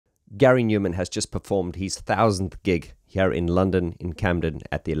Gary Numan has just performed his 1,000th gig here in London, in Camden,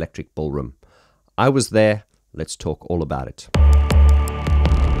 at the Electric Ballroom. I was there. Let's talk all about it.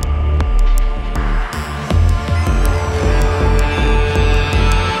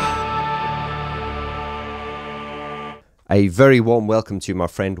 A very warm welcome to you, my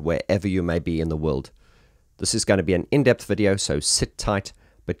friend, wherever you may be in the world. This is going to be an in-depth video, so sit tight,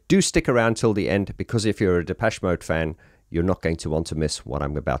 but do stick around till the end, because if you're a Depeche Mode fan, you're not going to want to miss what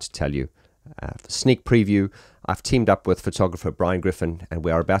I'm about to tell you. For sneak preview, I've teamed up with photographer Griffin, and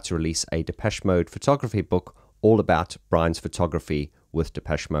we are about to release a Depeche Mode photography book all about Brian's photography with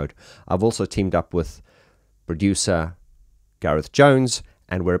Depeche Mode. I've also teamed up with producer Gareth Jones,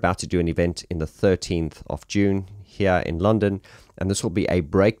 and we're about to do an event in the 13th of June here in London, and this will be a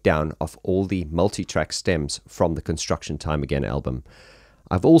breakdown of all the multi-track stems from the Construction Time Again album.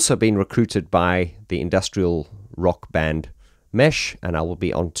 I've also been recruited by the industrial rock band Mesh, and I will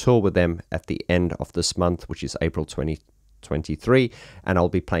be on tour with them at the end of this month, which is April 2023, and I'll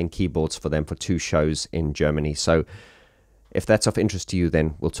be playing keyboards for them for 2 shows in Germany. So if that's of interest to you,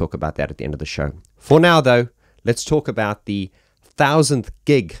 then we'll talk about that at the end of the show. For now, though, let's talk about the 1,000th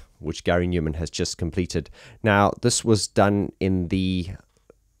gig which Gary Numan has just completed. Now, this was done in the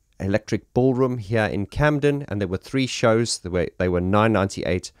Electric Ballroom here in Camden, and there were 3 shows. They were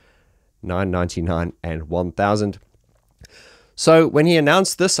 $9.98, $9.99, and $1,000. So when he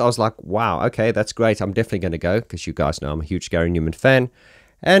announced this, I was like, wow, okay, that's great. I'm definitely going to go, because you guys know I'm a huge Gary Numan fan.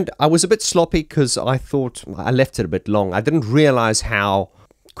 And I was a bit sloppy because I thought I left it a bit long. I didn't realize how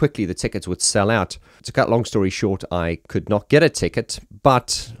quickly the tickets would sell out. To cut long story short, I could not get a ticket,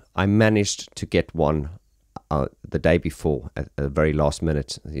 but I managed to get one the day before at the very last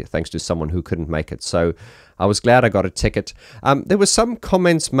minute, thanks to someone who couldn't make it. So I was glad I got a ticket. There were some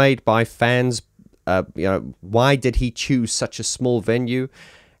comments made by fans, why did he choose such a small venue?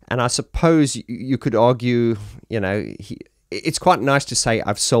 And I suppose you could argue, it's quite nice to say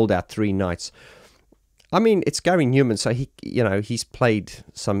I've sold out 3 nights. I mean, it's Gary Numan, so he's played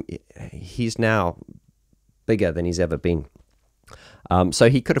some. He's now bigger than he's ever been. So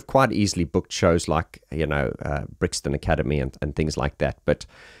he could have quite easily booked shows like Brixton Academy and things like that. But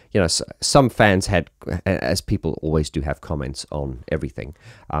some fans had, as people always do, have comments on everything.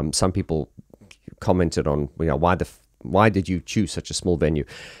 Some people commented on why did you choose such a small venue?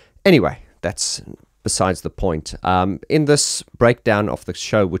 Anyway, that's besides the point. In this breakdown of the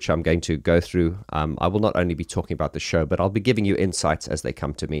show, which I'm going to go through, I will not only be talking about the show, but I'll be giving you insights as they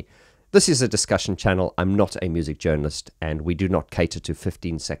come to me. This is a discussion channel. I'm not a music journalist, and we do not cater to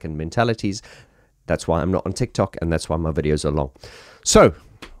 15-second mentalities. That's why I'm not on TikTok, and that's why my videos are long. So,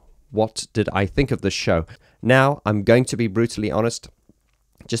 what did I think of this show? Now, I'm going to be brutally honest.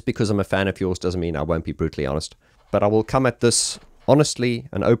 Just because I'm a fan of yours doesn't mean I won't be brutally honest. But I will come at this honestly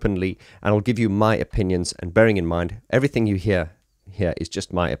and openly, and I'll give you my opinions, and bearing in mind, everything you hear here is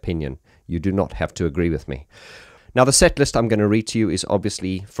just my opinion. You do not have to agree with me. Now, the set list I'm going to read to you is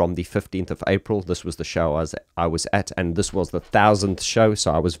obviously from the 15th of April. This was the show I was at, and this was the 1,000th show,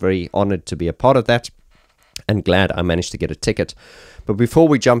 so I was very honored to be a part of that, and glad I managed to get a ticket. But before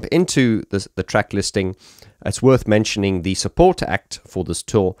we jump into the track listing, it's worth mentioning the support act for this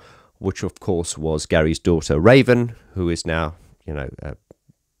tour, which of course was Gary's daughter Raven, who is now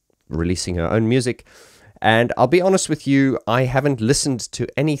releasing her own music. And I'll be honest with you, I haven't listened to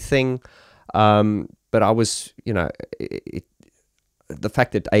anything, but I was, the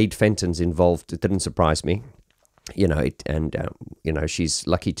fact that Ade Fenton's involved, it didn't surprise me, she's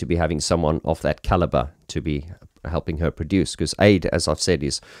lucky to be having someone of that caliber to be helping her produce, because Ade, as I've said,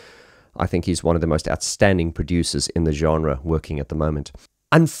 I think he's one of the most outstanding producers in the genre working at the moment.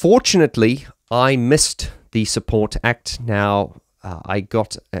 Unfortunately, I missed the support act. Now, I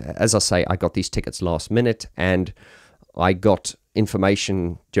got these tickets last minute, and I got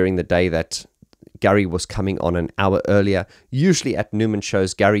information during the day that Gary was coming on an hour earlier. Usually at Numan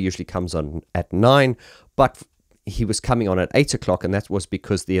shows, Gary usually comes on at 9, but he was coming on at 8 o'clock, and that was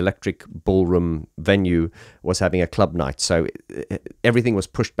because the Electric Ballroom venue was having a club night. So everything was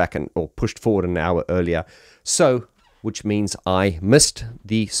pushed back or pushed forward an hour earlier. So, which means I missed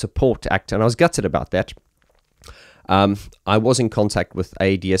the support act, and I was gutted about that. I was in contact with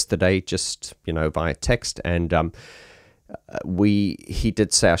Ade yesterday, just via text, and he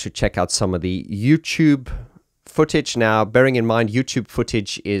did say I should check out some of the YouTube footage. Now, bearing in mind, YouTube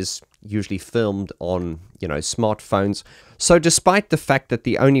footage is usually filmed on smartphones. So despite the fact that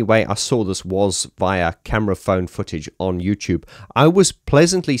the only way I saw this was via camera phone footage on YouTube, I was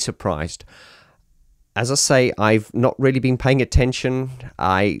pleasantly surprised. As I say, I've not really been paying attention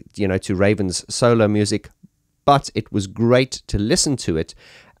to Raven's solo music, but it was great to listen to it.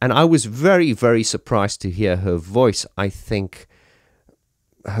 And I was very, very surprised to hear her voice. I think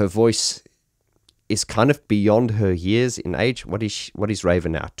her voice is kind of beyond her years in age. What is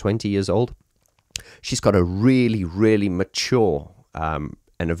Raven now? 20 years old? She's got a really, really mature and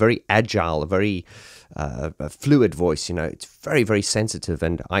a very agile, a very fluid voice. You know, it's very, very sensitive.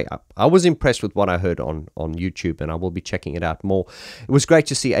 And I was impressed with what I heard on YouTube, and I will be checking it out more. It was great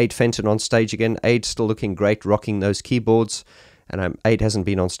to see Ade Fenton on stage again. Ade still looking great, rocking those keyboards. And Ade hasn't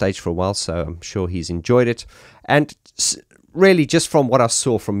been on stage for a while, so I'm sure he's enjoyed it. And really, just from what I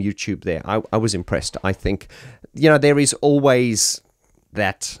saw from YouTube there, I was impressed. I think, you know, there is always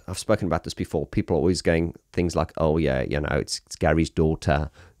that, I've spoken about this before, people are always going things like, oh yeah, you know, it's Gary's daughter,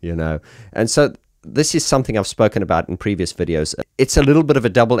 you know. And so this is something I've spoken about in previous videos. It's a little bit of a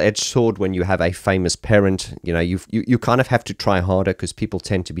double-edged sword when you have a famous parent. You know, you kind of have to try harder, because people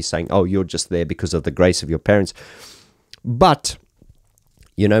tend to be saying, oh, you're just there because of the grace of your parents. But,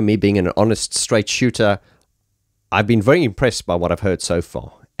 you know, me being an honest, straight shooter, I've been very impressed by what I've heard so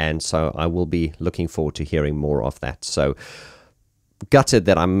far. And so I will be looking forward to hearing more of that. So gutted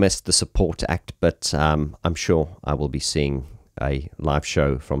that I missed the support act, but I'm sure I will be seeing a live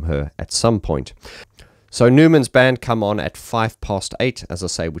show from her at some point. So Numan's band come on at 8:05, as I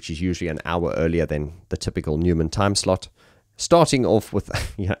say, which is usually an hour earlier than the typical Numan time slot. Starting off with,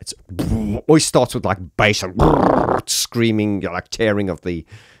 you know, it always starts with like bass and screaming, you know, like tearing of the,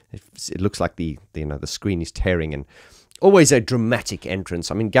 it looks like the screen is tearing, and always a dramatic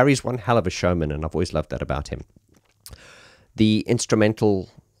entrance. I mean, Gary's one hell of a showman, and I've always loved that about him. The instrumental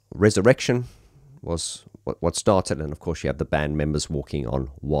Resurrection was what started, and of course you have the band members walking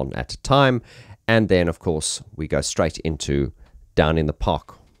on one at a time, and then of course we go straight into Down in the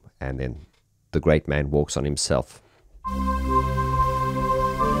Park, and then the great man walks on himself.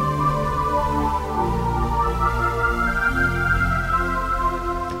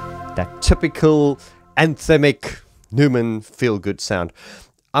 That typical anthemic Numan feel-good sound.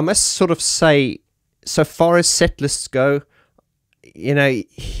 I must sort of say, so far as set lists go, you know,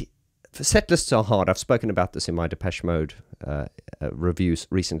 set lists are hard. I've spoken about this in my Depeche Mode reviews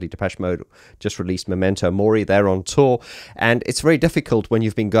recently. Depeche Mode just released Memento Mori. They're on tour, and it's very difficult when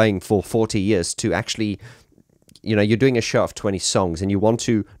you've been going for 40 years to actually, you know, you're doing a show of 20 songs, and you want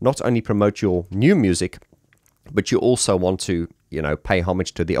to not only promote your new music, but you also want to, you know, pay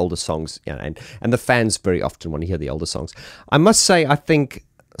homage to the older songs, you know, and the fans very often want to hear the older songs. I must say, I think,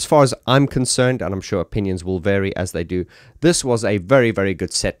 as far as I'm concerned, and I'm sure opinions will vary as they do, this was a very, very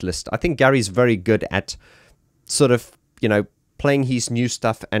good set list. I think Gary's very good at sort of, you know, playing his new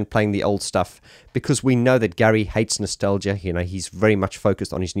stuff and playing the old stuff, because we know that Gary hates nostalgia. You know, he's very much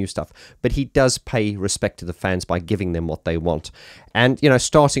focused on his new stuff, but he does pay respect to the fans by giving them what they want. And, you know,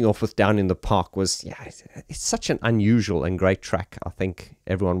 starting off with Down in the Park was, yeah, it's such an unusual and great track. I think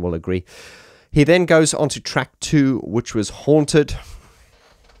everyone will agree. He then goes on to track 2, which was Haunted.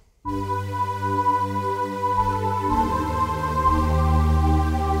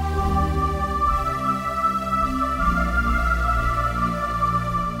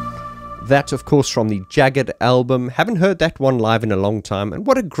 That, of course, from the Jagged album. Haven't heard that one live in a long time, and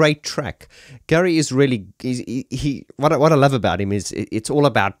what a great track. Gary is really, what I love about him is it's all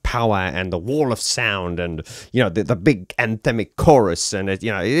about power and the wall of sound, and, you know, the big anthemic chorus, and it,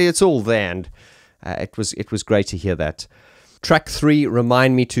 you know, it's all there, and it was great to hear that. Track 3,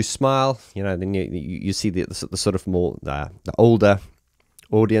 Remind Me to Smile. You know, then you see the sort of more the older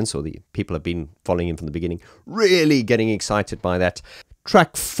audience, or the people have been following him from the beginning, really getting excited by that.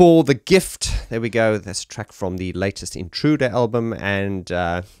 Track 4, The Gift. There we go. That's a track from the latest Intruder album, and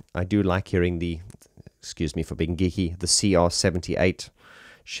I do like hearing the, excuse me for being geeky, the CR78.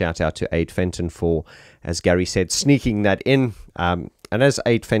 Shout out to Ade Fenton for, as Gary said, sneaking that in. And as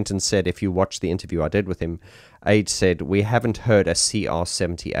Ade Fenton said, if you watch the interview I did with him, Ade said, we haven't heard a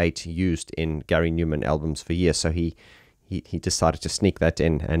CR78 used in Gary Numan albums for years, so he decided to sneak that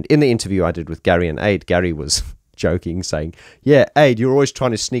in. And in the interview I did with Gary and Ade, Gary was joking, saying, yeah, Ade, you're always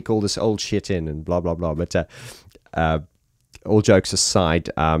trying to sneak all this old shit in and blah, blah, blah. But all jokes aside,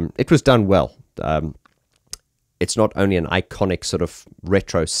 it was done well. It's not only an iconic sort of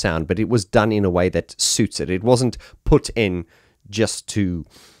retro sound, but it was done in a way that suits it. It wasn't put in just to,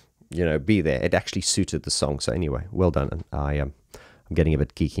 you know, be there. It actually suited the song. So anyway, well done. And I'm getting a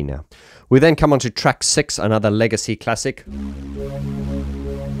bit geeky now. We then come on to track 6, another legacy classic.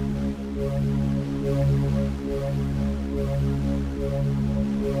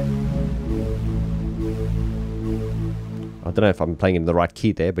 I don't know if I'm playing in the right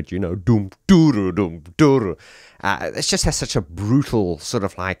key there, but you know, doom, doo doom, doo. It just has such a brutal, sort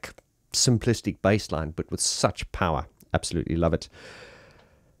of like simplistic bass line, but with such power. Absolutely love it.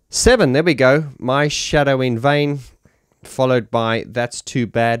 7, there we go. My Shadow in Vain, followed by That's Too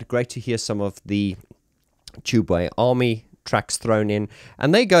Bad. Great to hear some of the Tubeway Army tracks thrown in,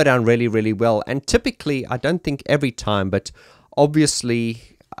 and they go down really, really well. And typically, I don't think every time, but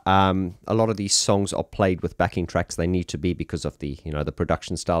obviously a lot of these songs are played with backing tracks. They need to be because of the, the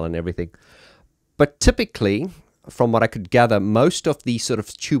production style and everything. But typically, from what I could gather, most of the sort of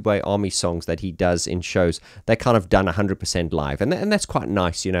Tubeway Army songs that he does in shows, they're kind of done 100% live, and that's quite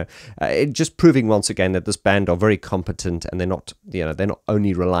nice, just proving once again that this band are very competent, and they're not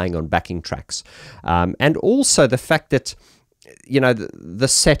only relying on backing tracks, and also the fact that the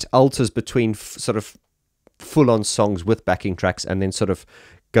set alters between sort of full-on songs with backing tracks, and then sort of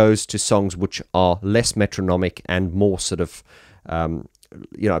goes to songs which are less metronomic and more sort of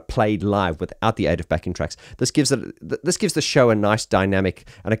played live without the aid of backing tracks. This gives the show a nice dynamic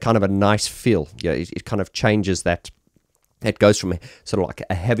and a kind of a nice feel. It kind of changes that. It goes from sort of like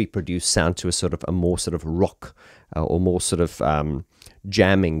a heavy produced sound to a more sort of rock or more sort of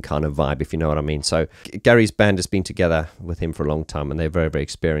jamming kind of vibe, if you know what I mean. So Gary's band has been together with him for a long time, and they're very, very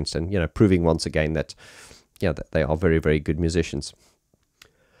experienced, and proving once again that that they are very, very good musicians.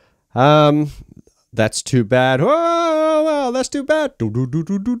 That's Too Bad. Oh, well, that's too bad.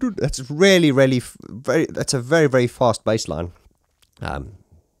 That's really, really that's a very, very fast bass line.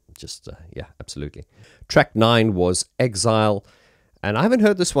 Yeah, absolutely. Track 9 was Exile, and I haven't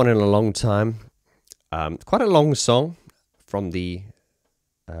heard this one in a long time. Quite a long song from the,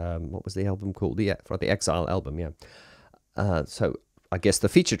 what was the album called? For the Exile album, yeah. So I guess the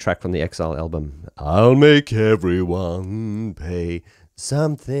feature track from the Exile album, I'll make everyone pay.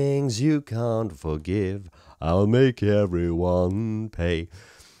 Some things you can't forgive, I'll make everyone pay.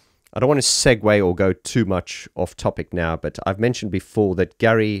 I don't want to segue or go too much off topic now, but I've mentioned before that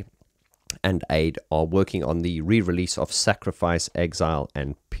Gary and Aid are working on the re-release of Sacrifice, Exile,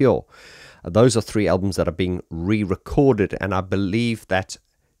 and Pure. Those are 3 albums that are being re-recorded, and I believe that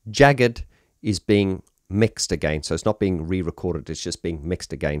Jagged is being mixed again. So it's not being re-recorded, it's just being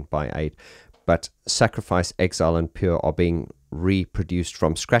mixed again by Aid. But Sacrifice, Exile, and Pure are being reproduced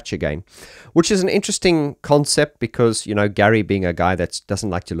from scratch again, which is an interesting concept because, Gary being a guy that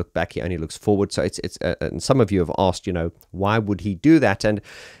doesn't like to look back, he only looks forward. So it's and some of you have asked, why would he do that? And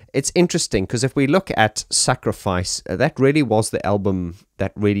it's interesting because if we look at Sacrifice, that really was the album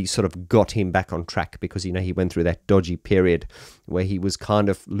that really sort of got him back on track because, he went through that dodgy period where he was kind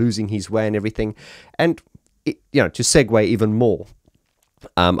of losing his way and everything. And, to segue even more,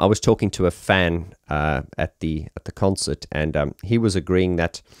 I was talking to a fan at the concert, and he was agreeing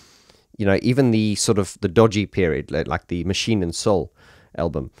that, even the sort of the dodgy period, like the Machine and Soul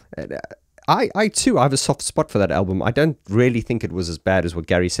album, I too, I have a soft spot for that album. I don't really think it was as bad as what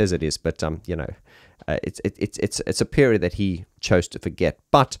Gary says it is, but it's a period that he chose to forget.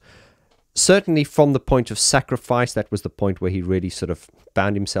 But certainly from the point of Sacrifice, that was the point where he really sort of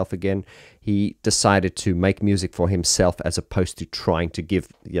found himself again. He decided to make music for himself as opposed to trying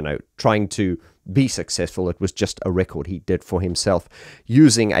to be successful. It was just a record he did for himself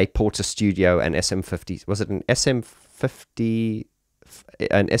using a Porter Studio and SM50. Was it an SM50?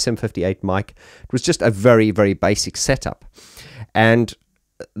 An SM58 mic. It was just a very, very basic setup. And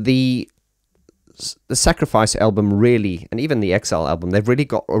the Sacrifice album really, and even the Exile album, they've really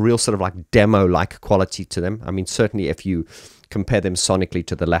got a real sort of like demo-like quality to them. I mean, certainly if you compare them sonically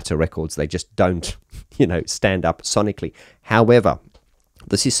to the latter records, they just don't, stand up sonically. However,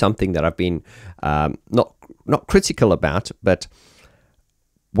 this is something that I've been not critical about, but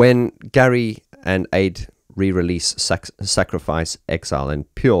when Gary and Aid re-release Sacrifice, Exile,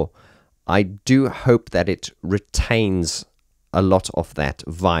 and Pure, I do hope that it retains a lot of that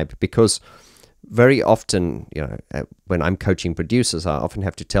vibe, because very often, when I'm coaching producers, I often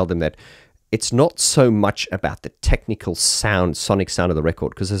have to tell them that it's not so much about the technical sound, sonic sound of the record,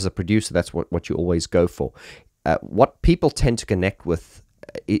 because as a producer, that's what you always go for. What people tend to connect with,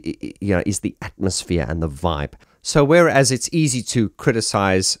 is the atmosphere and the vibe. So whereas it's easy to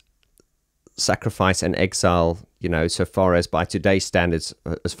criticize Sacrifice and Exile, so far as by today's standards,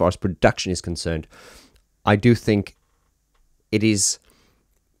 as far as production is concerned, I do think it is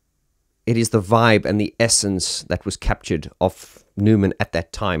the vibe and the essence that was captured of Numan at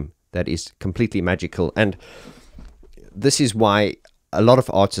that time that is completely magical. And this is why a lot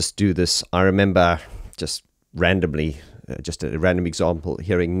of artists do this. I remember just randomly, just a random example,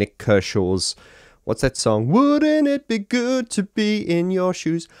 hearing Nick Kershaw's, what's that song? Wouldn't it be good to be in your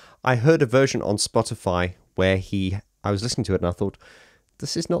shoes? I heard a version on Spotify where I was listening to it and I thought,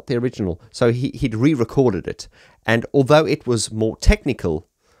 this is not the original. So he'd re-recorded it. And although it was more technical,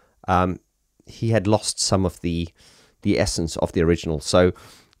 he had lost some of the essence of the original. So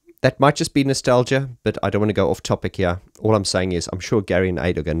That might just be nostalgia, but I don't want to go off topic here. All I'm saying is I'm sure Gary and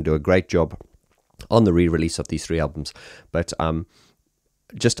Ade are going to do a great job on the re-release of these 3 albums. But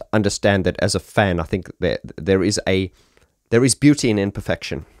just understand that as a fan, I think that there is beauty in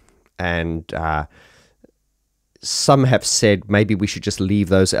imperfection. And some have said maybe we should just leave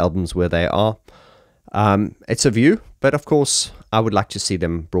those albums where they are. It's a view, but of course, I would like to see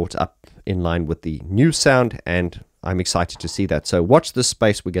them brought up in line with the new sound, and I'm excited to see that. So watch this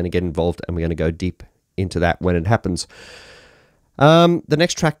space. We're going to get involved, and we're going to go deep into that when it happens. The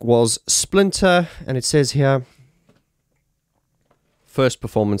next track was Splinter, and it says here, first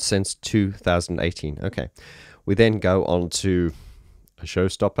performance since 2018. Okay. We then go on to a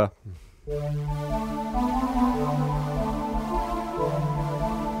showstopper.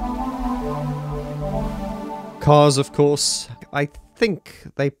 Cars, of course. I think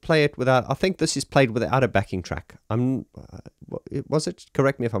they play it without... I think this is played without a backing track. Was it?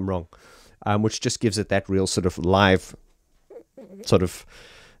 Correct me if I'm wrong. Which just gives it that real sort of live, sort of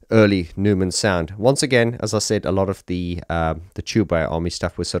early Numan sound. Once again, as I said, a lot of the Tube by Army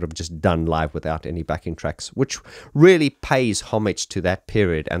stuff was sort of just done live without any backing tracks, which really pays homage to that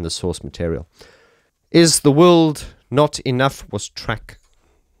period and the source material. Is the World Not Enough was track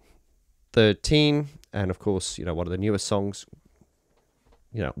 13, and of course, you know, one of the newest songs.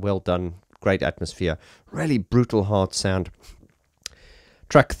 You know, well done, great atmosphere, really brutal hard sound.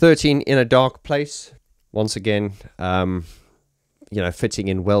 Track 13, In a Dark Place, once again, you know, fitting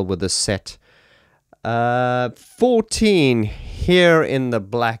in well with the set. 14, Here in the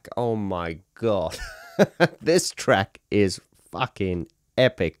Black. Oh my god. This track is fucking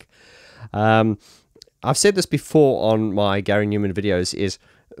epic. I've said this before on my Gary Numan videos, is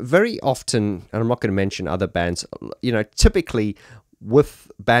very often, and I'm not going to mention other bands, you know, typically with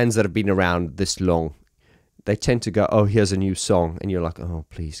bands that have been around this long, they tend to go, oh, here's a new song. And you're like, oh,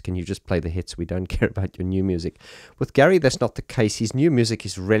 please, can you just play the hits? We don't care about your new music. With Gary, that's not the case. His new music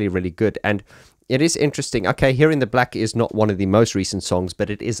is really, really good. And it is interesting. Okay, Here in the Black is not one of the most recent songs,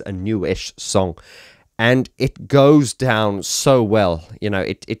 but it is a newish song. And it goes down so well. You know,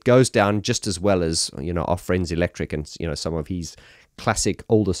 it goes down just as well as, you know, our friends Electric and, you know, some of his classic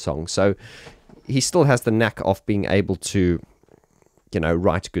older songs. So he still has the knack of being able to, you know,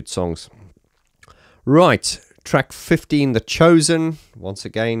 write good songs. Right, track 15, The Chosen. Once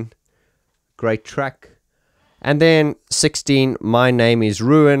again, great track. And then 16, My Name is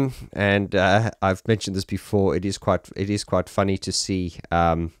Ruin. And I've mentioned this before. It is quite funny to see.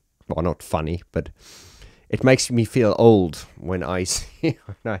 Well, not funny, but it makes me feel old when I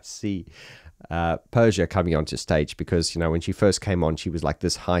see Persia coming onto stage, because, you know, when she first came on, she was like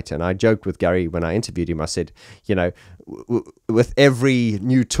this height, and I joked with Gary when I interviewed him. I said, you know, with every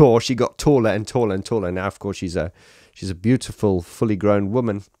new tour, she got taller and taller and taller. Now, of course, she's a beautiful, fully grown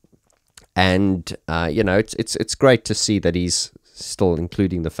woman, and you know, it's great to see that he's still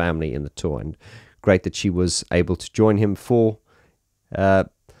including the family in the tour, and great that she was able to join him for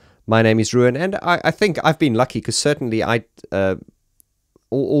My Name is Ruin. And I think I've been lucky, because certainly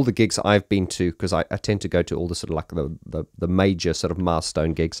all the gigs I've been to, because I tend to go to all the sort of like the major sort of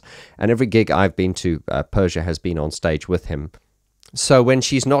milestone gigs, and every gig I've been to, Persia has been on stage with him. So when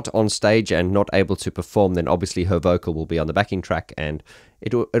she's not on stage and not able to perform, then obviously her vocal will be on the backing track, and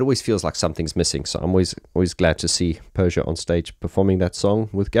it always feels like something's missing. So I'm always glad to see Persia on stage performing that song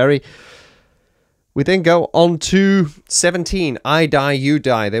with Gary. We then go on to 17, I Die, You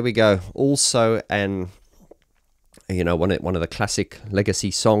Die. There we go. Also an, you know, one of the classic legacy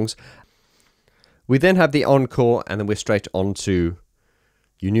songs. We then have the encore, and then we're straight on to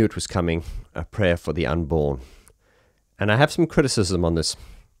You Knew It Was Coming, A Prayer for the Unborn. And I have some criticism on this.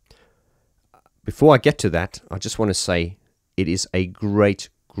 Before I get to that, I just want to say it is a great,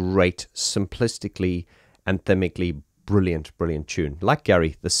 simplistically, anthemically brilliant tune. Like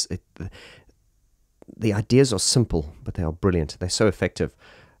Gary, the ideas are simple, but they are brilliant. They're so effective.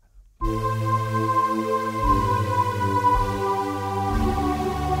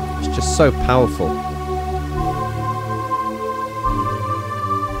 It's just so powerful.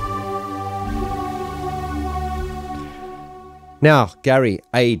 Now, Gary,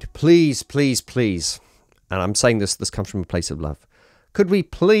 Ade, please, and I'm saying this comes from a place of love, could we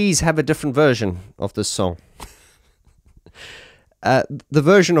please have a different version of this song? The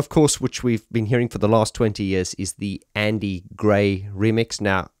version, of course, which we've been hearing for the last 20 years is the Andy Gray remix.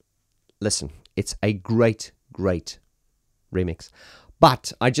 Now, listen, it's a great remix.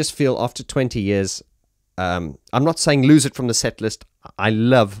 But I just feel after 20 years, I'm not saying lose it from the set list. I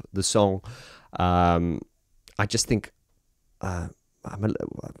love the song. I just think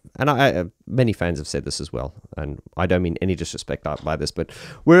many fans have said this as well, and I don't mean any disrespect by this, but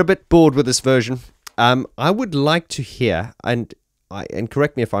we're a bit bored with this version. I would like to hear, and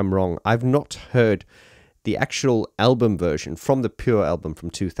correct me if I'm wrong, I've not heard the actual album version from the Pure album from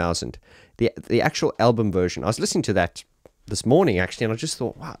 2000. The actual album version, I was listening to that this morning actually, and I just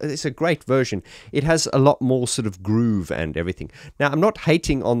thought, wow, it's a great version. It has a lot more sort of groove and everything. Now, I'm not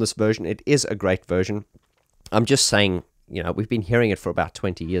hating on this version. It is a great version. I'm just saying, we've been hearing it for about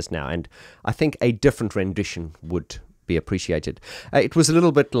 20 years now, and I think a different rendition would be appreciated. It was a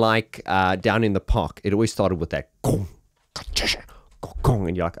little bit like Down in the Park. It always started with that gong, gong,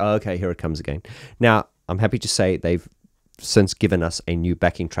 and you're like, oh, okay, here it comes again. Now, I'm happy to say they've since given us a new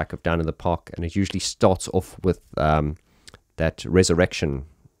backing track of Down in the Park, and it usually starts off with that Resurrection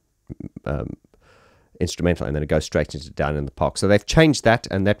instrumental, and then it goes straight into Down in the Park. So they've changed that,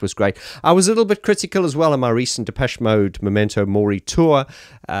 and that was great. I was a little bit critical as well in my recent Depeche Mode Memento Mori tour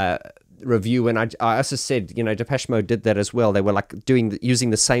review, and I also said, Depeche Mode did that as well. They were like using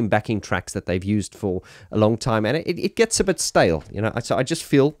the same backing tracks that they've used for a long time, and it gets a bit stale. So I just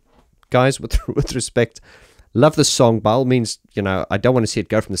feel, guys, with respect, love the song. By all means, I don't want to see it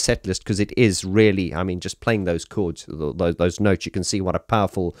go from the set list, because it is really, just playing those chords, those notes, you can see what a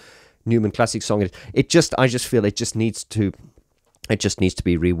powerful Numan classic song it is. I just feel it just needs to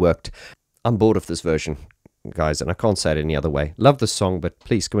be reworked. I'm bored of this version, guys, and I can't say it any other way. Love the song, but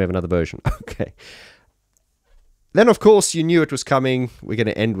please, can we have another version? Okay. Then, of course, you knew it was coming. We're going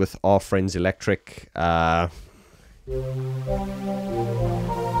to end with Our Friends Electric. The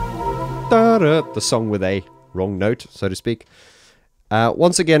song with a wrong note, so to speak.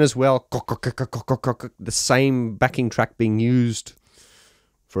 Once again as well, the same backing track being used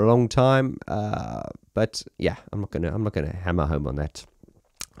for a long time. But yeah, I'm not gonna hammer home on that.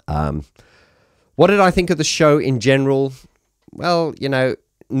 What did I think of the show in general? Well,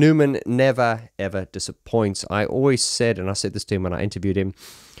 Numan never ever disappoints. I always said, and I said this to him when I interviewed him,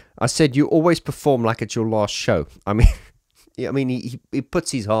 I said, you always perform like it's your last show. He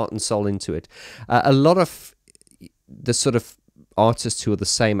puts his heart and soul into it. A lot of the sort of artists who are the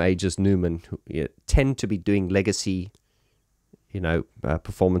same age as Numan tend to be doing legacy,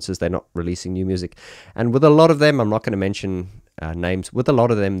 performances. They're not releasing new music. And with a lot of them, I'm not going to mention names, with a lot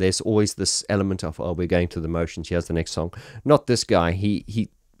of them, there's always this element of, oh, we're going through the motions. Here's the next song. Not this guy.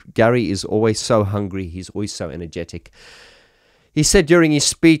 Gary is always so hungry. He's always so energetic. He said during his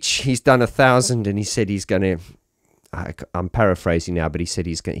speech, he's done 1,000, and he said he's going to, I'm paraphrasing now, but he said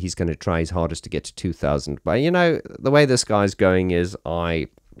he's going to try his hardest to get to 2,000. But the way this guy's going is,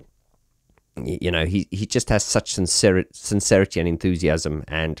 he just has such sincerity and enthusiasm,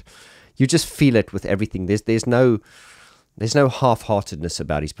 and you just feel it with everything. There's no half-heartedness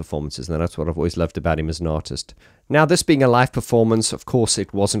about his performances, and that's what I've always loved about him as an artist. Now, this being a live performance, of course,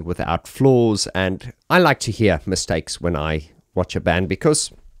 it wasn't without flaws, and I like to hear mistakes when I watch a band,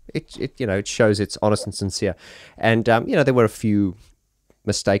 because it shows it's honest and sincere. And there were a few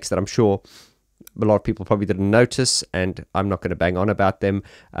mistakes that I'm sure a lot of people probably didn't notice, and I'm not going to bang on about them.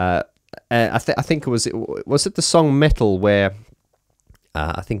 I think it was it the song Metal, where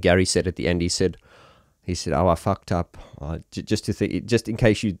I think Gary said at the end, he said, oh, I fucked up, just in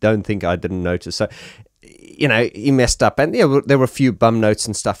case you don't think I didn't notice. So he messed up, and there were a few bum notes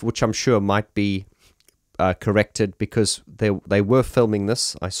and stuff, which I'm sure might be corrected, because they were filming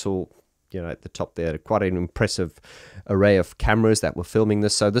this. I saw at the top there quite an impressive array of cameras that were filming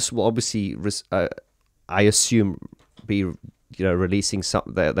this. So this will obviously I assume be releasing some.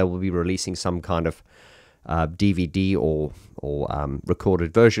 They will be releasing some kind of DVD or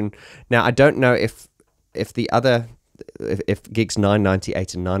recorded version. Now, I don't know if gigs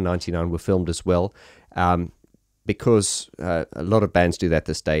 998 and 999 were filmed as well, because a lot of bands do that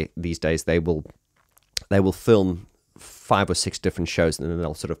these days. They will film 5 or 6 different shows, and then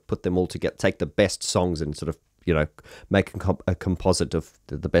they'll sort of put them all together, take the best songs, and sort of make a composite of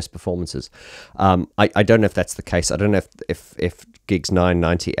the best performances. I don't know if that's the case. I don't know if gigs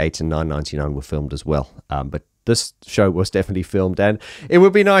 998 and 999 were filmed as well. But this show was definitely filmed, and it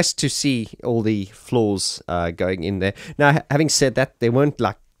would be nice to see all the flaws going in there. Now, having said that, there weren't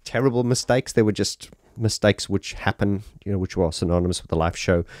like terrible mistakes. They were just mistakes which happen, which were synonymous with the live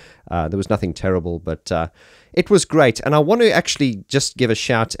show. There was nothing terrible, but it was great. And I want to actually just give a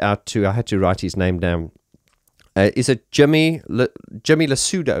shout out to, I had to write his name down. Is it Jimmy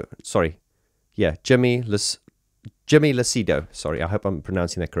Lacido? Sorry. Yeah, Jimmy Lacido. Sorry, I hope I'm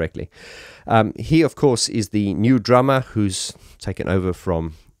pronouncing that correctly. He, of course, is the new drummer who's taken over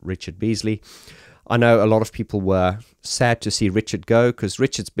from Richard Beasley. I know a lot of people were sad to see Richard go, because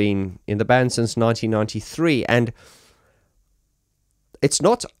Richard's been in the band since 1993, and it's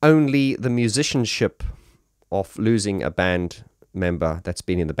not only the musicianship of losing a band member that's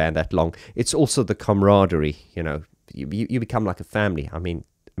been in the band that long, it's also the camaraderie. You know, you become like a family. I mean,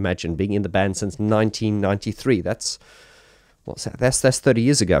 imagine being in the band since 1993. That's 30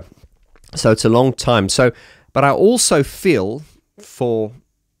 years ago. So it's a long time. So, but I also feel for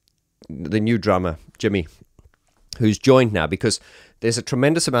the new drummer, Jimmy, who's joined now, because there's a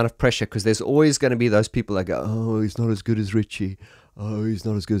tremendous amount of pressure, because there's always going to be those people that go, oh, he's not as good as Richie. Oh, he's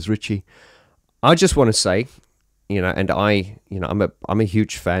not as good as Richie. I just want to say, you know, and I'm a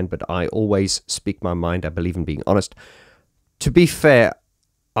huge fan, but I always speak my mind. I believe in being honest. To be fair,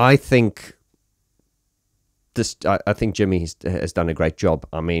 I think Jimmy has done a great job.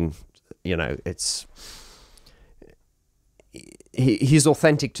 I mean, you know, he's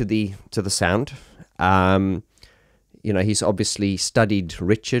authentic to the sound. You know, he's obviously studied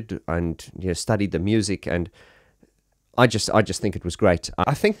Richard and, you know, studied the music, and I just think it was great.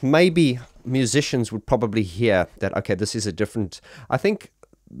 I think maybe musicians would probably hear that, okay, this is a different. I think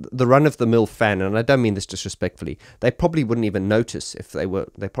the run-of-the-mill fan, and I don't mean this disrespectfully, they probably wouldn't even notice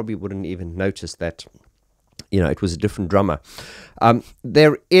they probably wouldn't even notice that, you know, it was a different drummer.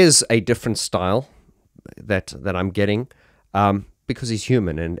 There is a different style that I'm getting, because he's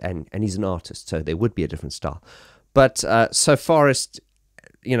human and he's an artist, so there would be a different style. But so far as,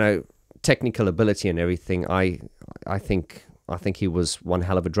 you know, technical ability and everything, I think he was one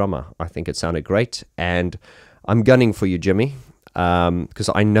hell of a drummer. I think it sounded great, and I'm gunning for you, Jimmy, because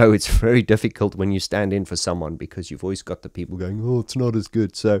I know it's very difficult when you stand in for someone, because you've always got the people going, oh, it's not as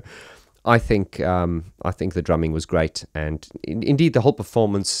good. So I think the drumming was great, and indeed the whole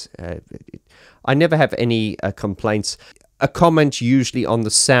performance. I never have any complaints. A comment usually on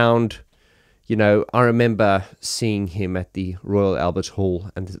the sound. You know, I remember seeing him at the Royal Albert Hall,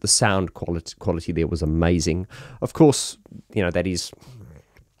 and the sound quality there was amazing. Of course, you know,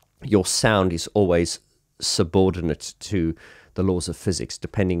 your sound is always subordinate to the laws of physics,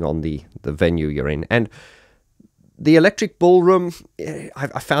 depending on the venue you're in. And the Electric Ballroom,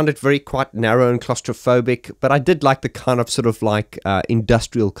 I found it very quite narrow and claustrophobic, but I did like the kind of sort of like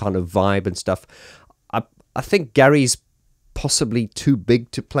industrial kind of vibe and stuff. I think Gary's possibly too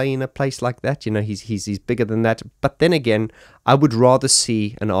big to play in a place like that. You know, he's bigger than that. But then again, I would rather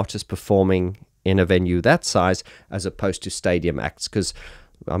see an artist performing in a venue that size as opposed to stadium acts, because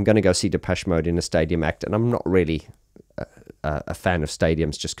I'm going to go see Depeche Mode in a stadium act, and I'm not really a fan of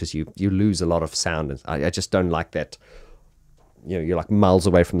stadiums, just because you lose a lot of sound, and I just don't like that. You know, you're like miles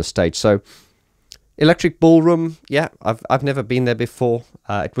away from the stage. So Electric Ballroom, yeah, I've never been there before.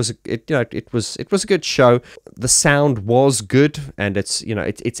 It was a good show. The sound was good, and it's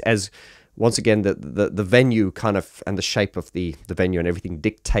as, once again, the venue kind of, and the shape of the venue and everything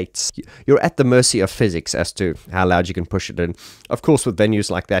dictates. You're at the mercy of physics as to how loud you can push it. And of course, with venues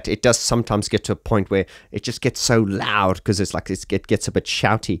like that, it does sometimes get to a point where it just gets so loud, because it gets a bit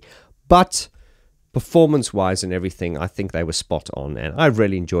shouty. But performance-wise and everything, I think they were spot on, and I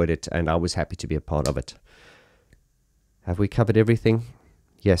really enjoyed it, and I was happy to be a part of it. Have we covered everything?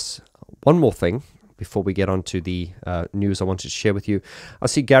 Yes. One more thing before we get on to the news I wanted to share with you. I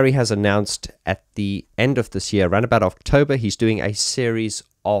see Gary has announced at the end of this year, around about October, he's doing a series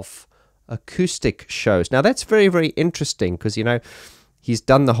of acoustic shows. Now, that's very, very interesting, because, you know, he's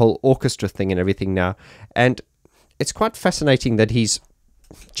done the whole orchestra thing and everything now, and it's quite fascinating that he's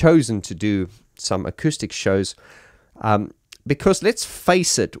chosen to do some acoustic shows, because let's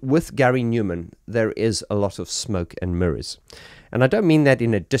face it, with Gary Numan, there is a lot of smoke and mirrors. And I don't mean that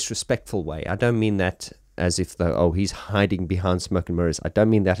in a disrespectful way. I don't mean that as if, he's hiding behind smoke and mirrors. I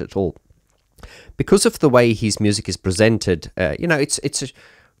don't mean that at all. Because of the way his music is presented, you know,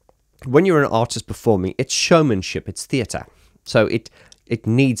 when you're an artist performing, it's showmanship, it's theatre. So it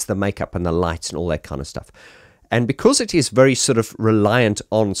needs the makeup and the lights and all that kind of stuff. And because it is very sort of reliant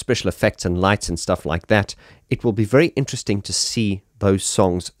on special effects and lights and stuff like that, it will be very interesting to see those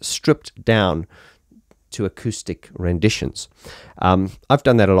songs stripped down to acoustic renditions. I've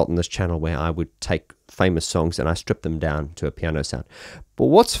done that a lot on this channel, where I would take famous songs and I strip them down to a piano sound. But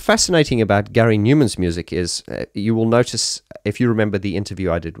what's fascinating about Gary Numan's music is, you will notice, if you remember the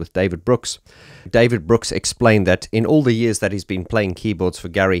interview I did with David Brooks explained that in all the years that he's been playing keyboards for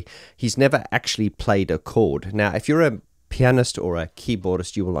Gary, he's never actually played a chord. Now, if you're a pianist or a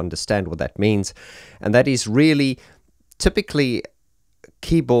keyboardist, you will understand what that means. And that is really, typically,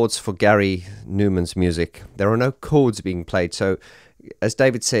 keyboards for Gary Numan's music, there are no chords being played. So, as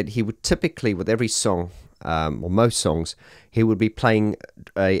David said, he would typically, with every song, or most songs, he would be playing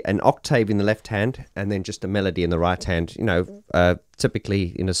an octave in the left hand and then just a melody in the right hand. You know,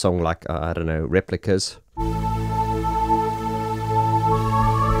 typically in a song like, I don't know, Replicas.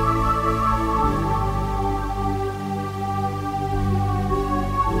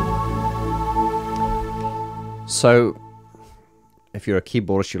 So if you're a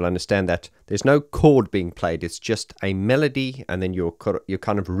keyboardist, you'll understand that there's no chord being played. It's just a melody, and then you're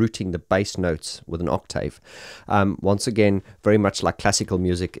kind of rooting the bass notes with an octave. Once again, very much like classical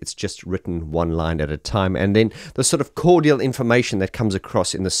music, it's just written one line at a time. And then the sort of cordial information that comes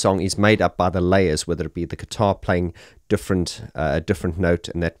across in the song is made up by the layers, whether it be the guitar playing a different note,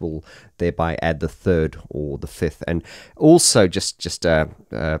 and that will thereby add the third or the fifth. And also,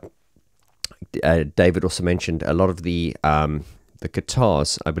 David also mentioned a lot of the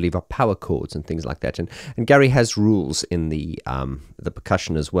guitars, I believe, are power chords and things like that. And Gary has rules in the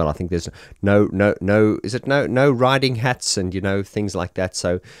percussion as well. I think there's no riding hats and things like that.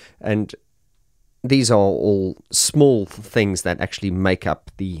 So, and these are all small things that actually make up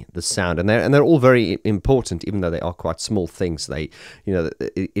the sound, and they're all very important, even though they are quite small things. It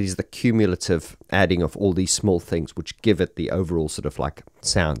is the cumulative adding of all these small things which give it the overall sort of like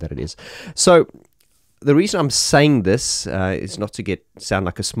sound that it is. So the reason I'm saying this is not to sound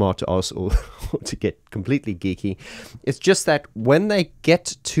like a smart ass or to get completely geeky. It's just that when they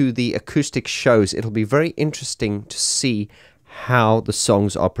get to the acoustic shows, it'll be very interesting to see how the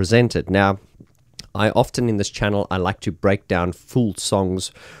songs are presented. Now, I often in this channel, I like to break down full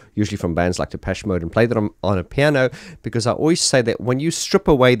songs, usually from bands like Depeche Mode, and play them on a piano, because I always say that when you strip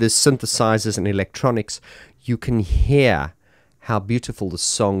away the synthesizers and electronics, you can hear how beautiful the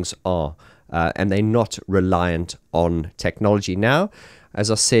songs are, and they're not reliant on technology. Now, as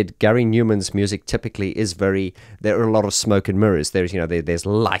I said, Gary Numan's music typically is there are a lot of smoke and mirrors. There's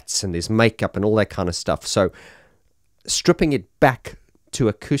lights and there's makeup and all that kind of stuff. So stripping it back to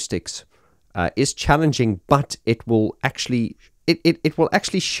acoustics is challenging, but it will actually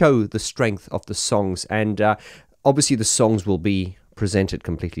show the strength of the songs, and obviously the songs will be presented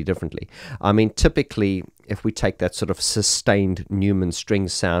completely differently. I mean, typically, if we take that sort of sustained Newman string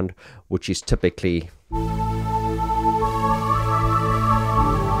sound, which is typically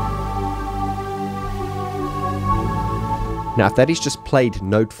now, if that is just played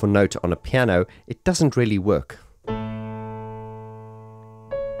note for note on a piano, it doesn't really work.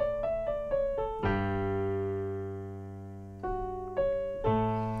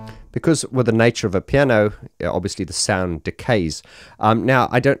 Because with the nature of a piano, obviously the sound decays. Now,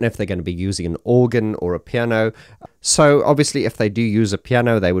 I don't know if they're going to be using an organ or a piano. So obviously, if they do use a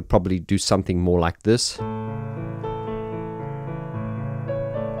piano, they would probably do something more like this.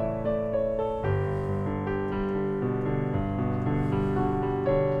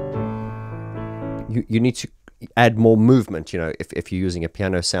 You need to add more movement, if you're using a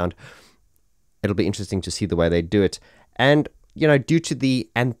piano sound. It'll be interesting to see the way they do it. And due to the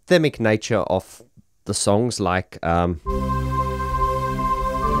anthemic nature of the songs, like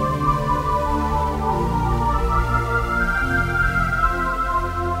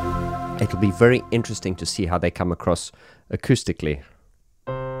it'll be very interesting to see how they come across acoustically.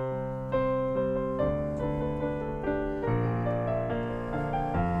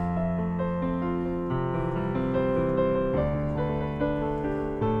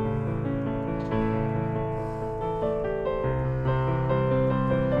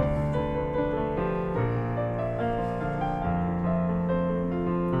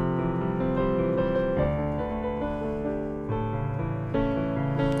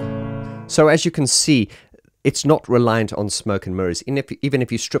 So as you can see, it's not reliant on smoke and mirrors, even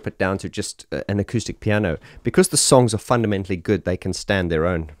if you strip it down to just an acoustic piano. Because the songs are fundamentally good, they can stand their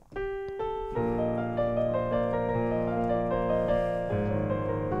own.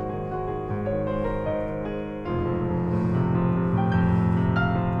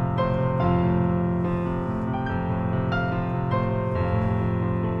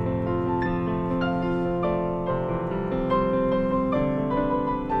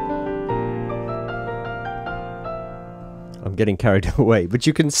 I'm getting carried away, but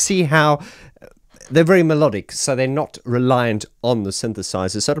you can see how they're very melodic, so they're not reliant on the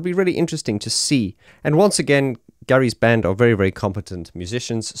synthesizers. So it'll be really interesting to see. And once again, Gary's band are very, very competent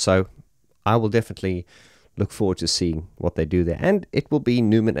musicians, so I will definitely look forward to seeing what they do there. And it will be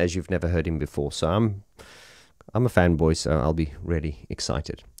Numan as you've never heard him before. So I'm a fanboy, so I'll be really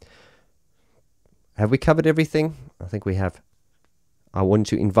excited. Have we covered everything? I think we have. I want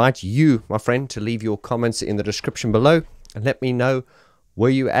to invite you, my friend, to leave your comments in the description below and let me know, were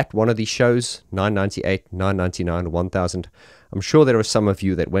you at one of these shows, 998, 999, 1000? I'm sure there are some of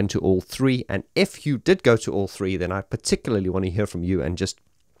you that went to all three, and if you did go to all three, then I particularly want to hear from you and just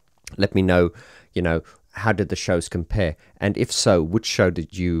let me know, how did the shows compare? And if so, which show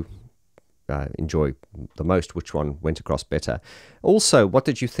did you enjoy the most, which one went across better. Also, what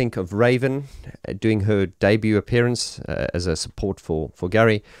did you think of Raven doing her debut appearance as a support for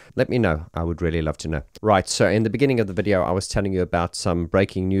Gary? Let me know. I would really love to know. Right, so in the beginning of the video, I was telling you about some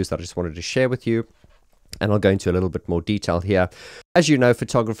breaking news that I just wanted to share with you, and I'll go into a little bit more detail here. As you know,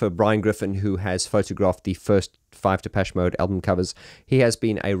 photographer Brian Griffin, who has photographed the first 5 Depeche Mode album covers, he has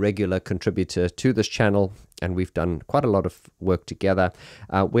been a regular contributor to this channel, and we've done quite a lot of work together.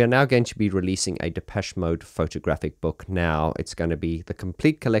 We are now going to be releasing a Depeche Mode photographic book now. It's going to be the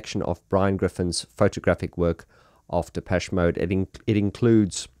complete collection of Brian Griffin's photographic work of Depeche Mode. It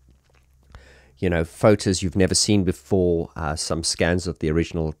includes, you know, photos you've never seen before, some scans of the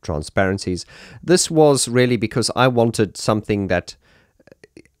original transparencies. This was really because I wanted something that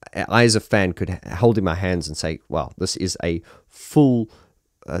I, as a fan, could hold in my hands and say, wow, this is a full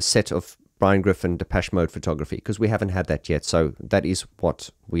set of Brian Griffin Depeche Mode photography, because we haven't had that yet. So that is what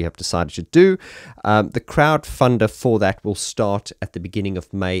we have decided to do. The crowdfunder for that will start at the beginning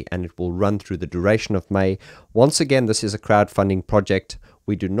of May, and it will run through the duration of May. Once again, this is a crowdfunding project.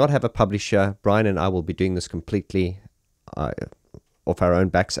 We do not have a publisher. Brian and I will be doing this completely off our own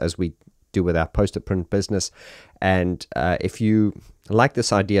backs, as we do with our poster print business. And if you like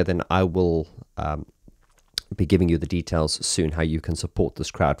this idea, then I will be giving you the details soon how you can support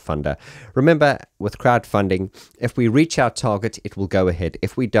this crowdfunder. Remember, with crowdfunding, if we reach our target, it will go ahead.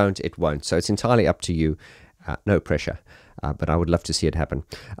 If we don't, it won't. So it's entirely up to you. No pressure. But I would love to see it happen.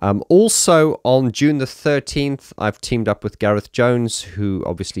 Also, on June the 13th, I've teamed up with Gareth Jones, who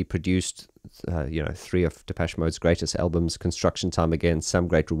obviously produced 3 of Depeche Mode's greatest albums, Construction Time Again, Some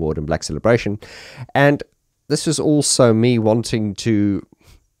Great Reward, and Black Celebration. And this was also me wanting to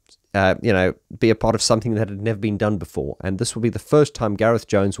be a part of something that had never been done before. And this will be the first time Gareth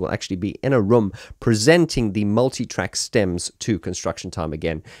Jones will actually be in a room presenting the multi-track stems to Construction Time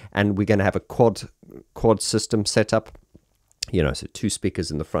Again. And we're going to have a quad system set up. So 2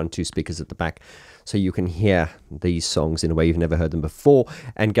 speakers in the front, 2 speakers at the back, so you can hear these songs in a way you've never heard them before.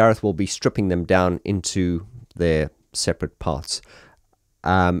 And Gareth will be stripping them down into their separate parts.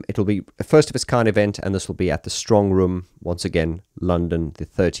 It'll be a first of its kind event, and this will be at the Strong Room, once again, London, the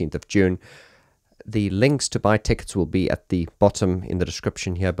 13th of June. The links to buy tickets will be at the bottom in the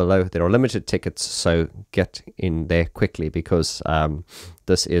description here below. There are limited tickets, so get in there quickly, because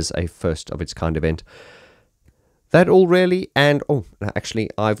this is a first of its kind event. That all really, and actually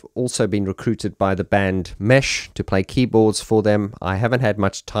I've also been recruited by the band Mesh to play keyboards for them. I haven't had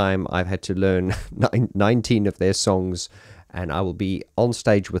much time. I've had to learn 19 of their songs, and I will be on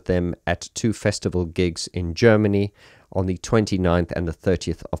stage with them at 2 festival gigs in Germany on the 29th and the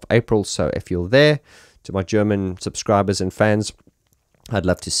 30th of April. So if you're there, to my German subscribers and fans, I'd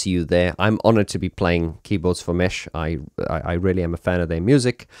love to see you there. I'm honored to be playing keyboards for Mesh. I really am a fan of their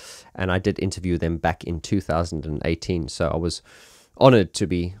music, and I did interview them back in 2018. So I was honored to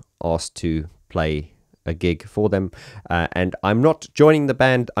be asked to play a gig for them. And I'm not joining the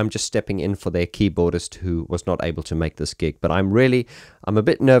band. I'm just stepping in for their keyboardist who was not able to make this gig. But I'm a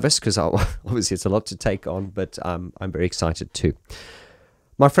bit nervous, because obviously it's a lot to take on, but I'm very excited too.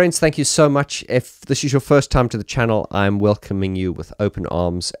 My friends, thank you so much. If this is your first time to the channel, I'm welcoming you with open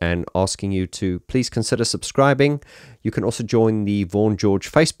arms and asking you to please consider subscribing. You can also join the Vaughn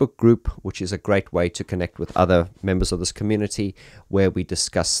George Facebook group, which is a great way to connect with other members of this community, where we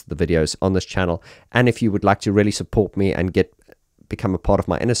discuss the videos on this channel. And if you would like to really support me and become a part of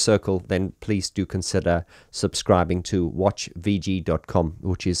my inner circle, then please do consider subscribing to watchvg.com,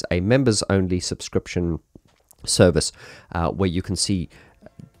 which is a members-only subscription service where you can see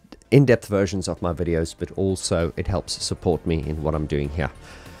in-depth versions of my videos, but also it helps support me in what I'm doing here.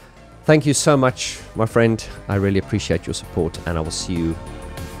 Thank you so much, my friend. I really appreciate your support, and I will see you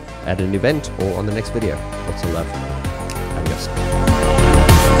at an event or on the next video. Lots of love. Adios.